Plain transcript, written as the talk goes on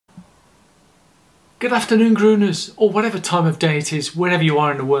Good afternoon, Grooners, or whatever time of day it is, wherever you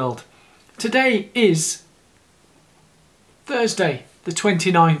are in the world. Today is Thursday, the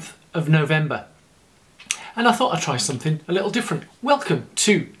 29th of November. And I thought I'd try something a little different. Welcome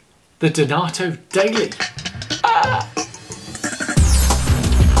to the Donato Daily.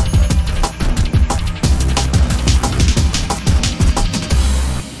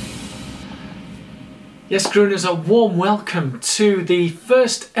 Yes, Grooners, a warm welcome to the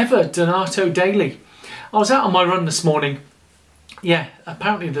first ever Donato Daily. I was out on my run this morning. Yeah,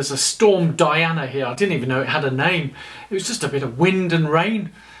 apparently there's a Storm Diana here. I didn't even know it had a name. It was just a bit of wind and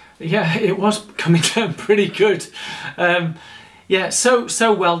rain. Yeah, it was coming down pretty good. Yeah,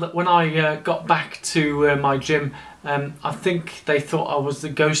 so well that when I got back to my gym, I think they thought I was the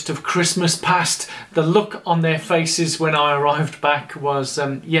ghost of Christmas past. The look on their faces when I arrived back was,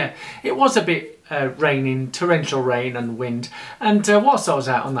 yeah, it was a bit raining, torrential rain and wind. And whilst I was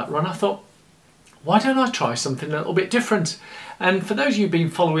out on that run, I thought, why don't I try something a little bit different? And for those of you who've been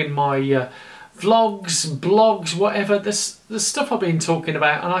following my vlogs, blogs, whatever, the stuff I've been talking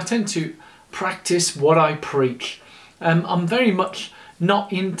about, and I tend to practice what I preach. I'm very much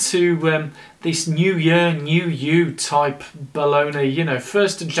not into this new year, new you type baloney, you know,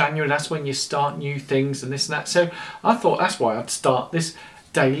 1st of January, that's when you start new things and this and that. So I thought that's why I'd start this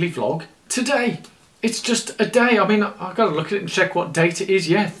daily vlog today. It's just a day. I mean, I've got to look at it and check what date it is.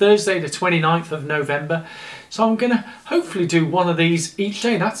 Yeah, Thursday the 29th of November. So I'm going to hopefully do one of these each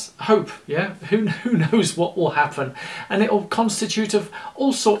day. That's hope, yeah? Who knows what will happen. And it will constitute of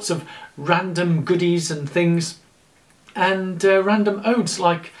all sorts of random goodies and things. And random odes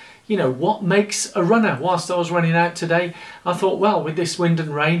like, you know, what makes a runner? Whilst I was running out today, I thought, well, with this wind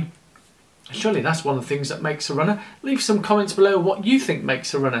and rain, surely that's one of the things that makes a runner. Leave some comments below what you think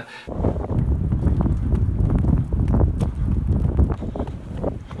makes a runner.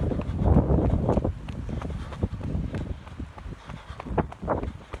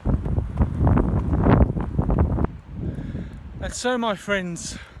 And so, my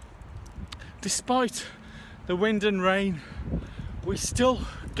friends, despite the wind and rain, we still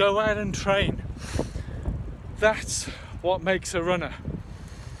go out and train. That's what makes a runner.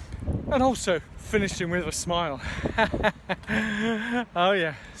 And also finishing with a smile. Oh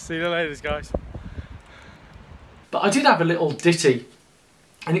yeah, see you later, guys. But I did have a little ditty,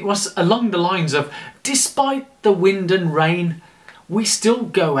 and it was along the lines of, despite the wind and rain, we still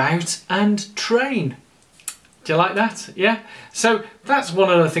go out and train. Do you like that? Yeah. So that's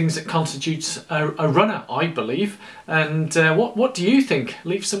one of the things that constitutes a runner, I believe. And what do you think?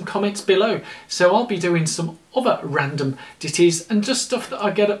 Leave some comments below. So I'll be doing some other random ditties and just stuff that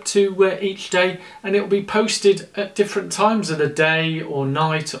I get up to each day, and it'll be posted at different times of the day or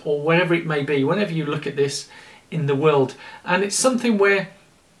night or wherever it may be, whenever you look at this in the world. And it's something where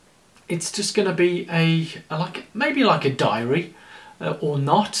it's just going to be maybe like a diary or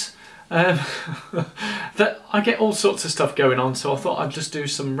not. That I get all sorts of stuff going on, so I thought I'd just do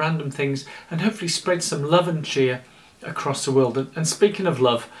some random things and hopefully spread some love and cheer across the world. And speaking of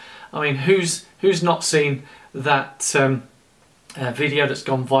love, I mean, who's not seen that video that's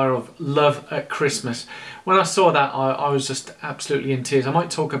gone viral of Love at Christmas? When I saw that, I was just absolutely in tears. I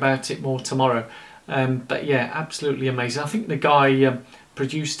might talk about it more tomorrow, but yeah, absolutely amazing. I think the guy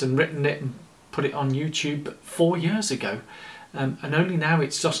produced and written it and put it on YouTube 4 years ago. And only now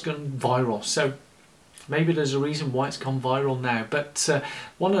it's just gone viral, so maybe there's a reason why it's gone viral now. But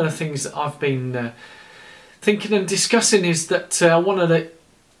one of the things that I've been thinking and discussing is that I wanted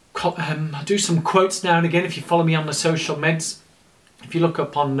to do some quotes now and again. If you follow me on the social meds, if you look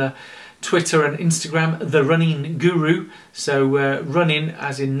up on Twitter and Instagram, The Running Guru, so running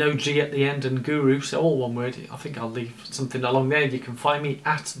as in no G at the end and guru, so all one word. I think I'll leave something along there. You can find me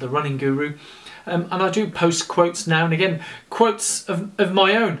at The Running Guru. And I do post quotes now and again, quotes of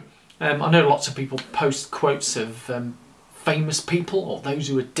my own. I know lots of people post quotes of famous people or those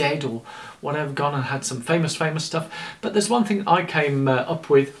who are dead or whatever, gone and had some famous stuff. But there's one thing I came up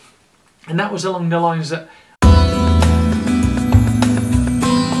with, and that was along the lines that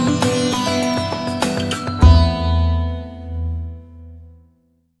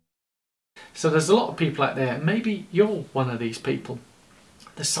so there's a lot of people out there, maybe you're one of these people,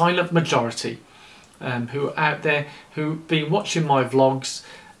 the silent majority, who are out there, who've been watching my vlogs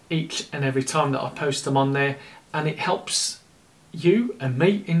each and every time that I post them on there, and it helps you and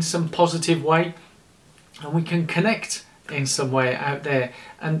me in some positive way, and we can connect in some way out there.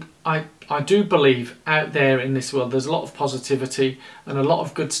 And I do believe out there in this world there's a lot of positivity and a lot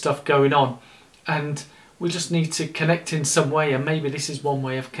of good stuff going on, and we just need to connect in some way, and maybe this is one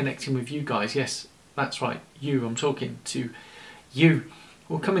way of connecting with you guys. Yes, that's right, you, I'm talking to you.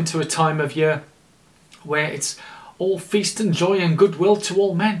 We're coming to a time of year where it's all feast and joy and goodwill to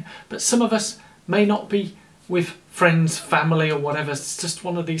all men. But some of us may not be with friends, family or whatever. It's just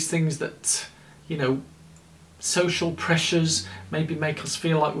one of these things that, you know, social pressures maybe make us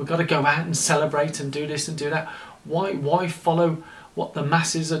feel like we've got to go out and celebrate and do this and do that. Why follow what the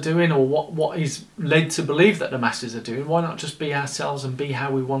masses are doing, or what is led to believe that the masses are doing? Why not just be ourselves and be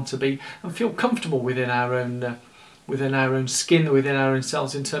how we want to be and feel comfortable within our own skin, within our own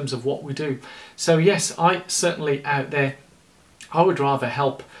selves in terms of what we do? So yes, I certainly out there, I would rather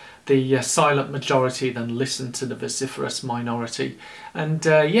help the silent majority than listen to the vociferous minority. And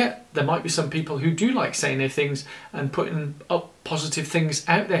yeah, there might be some people who do like saying their things and putting up positive things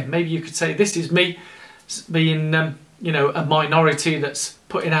out there. Maybe you could say, this is me being you know, a minority that's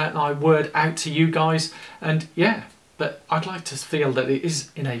putting out my word out to you guys. And yeah, but I'd like to feel that it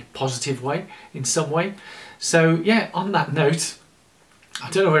is in a positive way, in some way. So yeah, on that note, I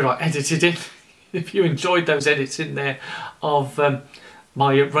don't know where I edited it. If you enjoyed those edits in there of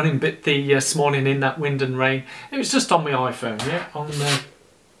my running bit this morning in that wind and rain, it was just on my iPhone, yeah,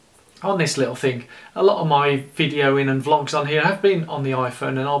 on this little thing. A lot of my videoing and vlogs on here have been on the iPhone,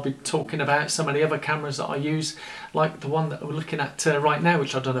 and I'll be talking about some of the other cameras that I use, like the one that we're looking at right now,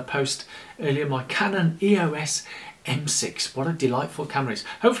 which I've done a post earlier, my Canon EOS M6. What a delightful camera it is.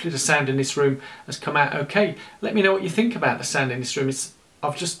 Hopefully the sound in this room has come out okay. Let me know what you think about the sound in this room. It's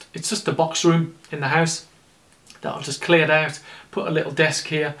just a box room in the house that I've just cleared out, put a little desk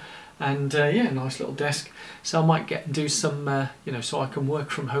here, and yeah, a nice little desk. So I might get and do some, you know, so I can work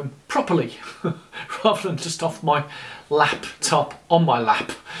from home properly, rather than just off my laptop on my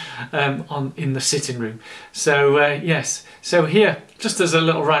lap in the sitting room. So yes, so here, just as a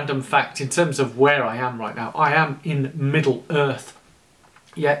little random fact in terms of where I am right now, I am in Middle Earth.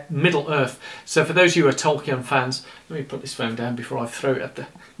 Yeah, Middle Earth. So for those of you who are Tolkien fans, let me put this phone down before I throw it at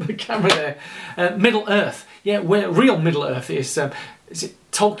the camera there. Middle Earth. Yeah, where real Middle Earth is it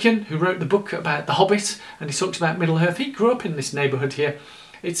Tolkien, who wrote the book about The Hobbit, and he talks about Middle Earth. He grew up in this neighbourhood here.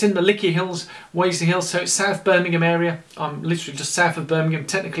 It's in the Lickey Hills, Waisley Hills, so it's South Birmingham area. I'm literally just south of Birmingham.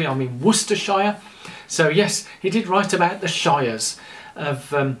 Technically, I'm in Worcestershire. So yes, he did write about the shires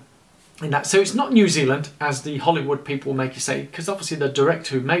of in that. So it's not New Zealand, as the Hollywood people make you say, because obviously the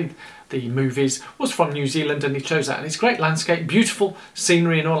director who made the movies was from New Zealand, and he chose that. And it's great landscape, beautiful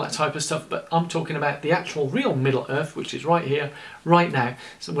scenery and all that type of stuff. But I'm talking about the actual real Middle Earth, which is right here, right now,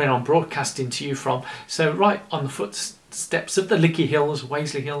 so where I'm broadcasting to you from. So right on the footsteps of the Lickey Hills,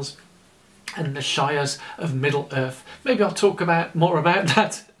 Waisley Hills, and the shires of Middle Earth. Maybe I'll talk more about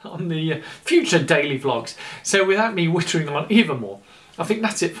that on the future daily vlogs. So without me wittering on even more, I think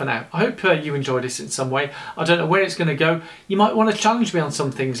that's it for now. I hope you enjoyed this in some way. I don't know where it's going to go. You might want to challenge me on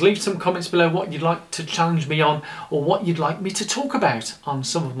some things. Leave some comments below what you'd like to challenge me on, or what you'd like me to talk about on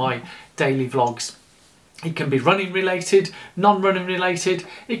some of my daily vlogs. It can be running related, non-running related.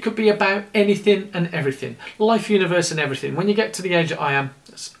 It could be about anything and everything. Life, universe and everything. When you get to the age that I am,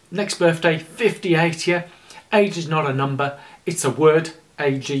 next birthday, 58, yeah? Age is not a number, it's a word.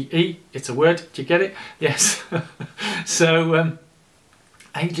 A-G-E, it's a word. Do you get it? Yes. So,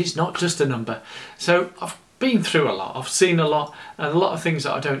 age is not just a number. So I've been through a lot, I've seen a lot, and a lot of things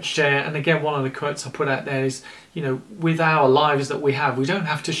that I don't share. And again, one of the quotes I put out there is, you know, with our lives that we have, we don't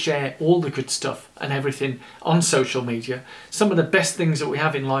have to share all the good stuff and everything on social media. Some of the best things that we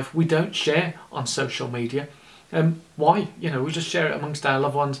have in life, we don't share on social media. Why? You know, we just share it amongst our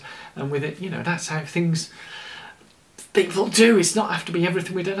loved ones, and with it, you know, that's how people do. It's not have to be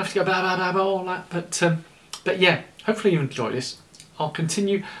everything. We don't have to go blah blah blah blah all that. But yeah, hopefully you enjoy this. I'll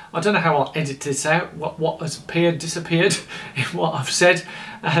continue. I don't know how I'll edit this out, what has disappeared in what I've said,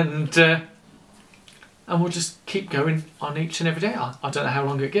 and we'll just keep going on each and every day. I don't know how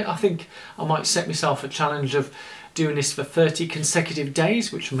long it'll get. I think I might set myself a challenge of doing this for 30 consecutive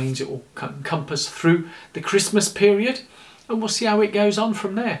days, which means it will encompass through the Christmas period, and we'll see how it goes on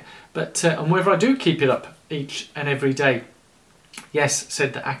from there. But and whether I do keep it up each and every day. Yes,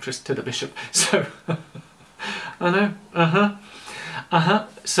 said the actress to the bishop. So I know,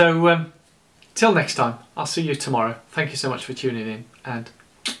 So till next time, I'll see you tomorrow. Thank you so much for tuning in, and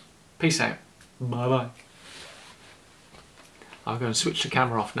peace out. Bye bye. I'll go and switch the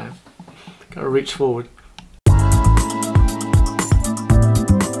camera off now. Gotta reach forward.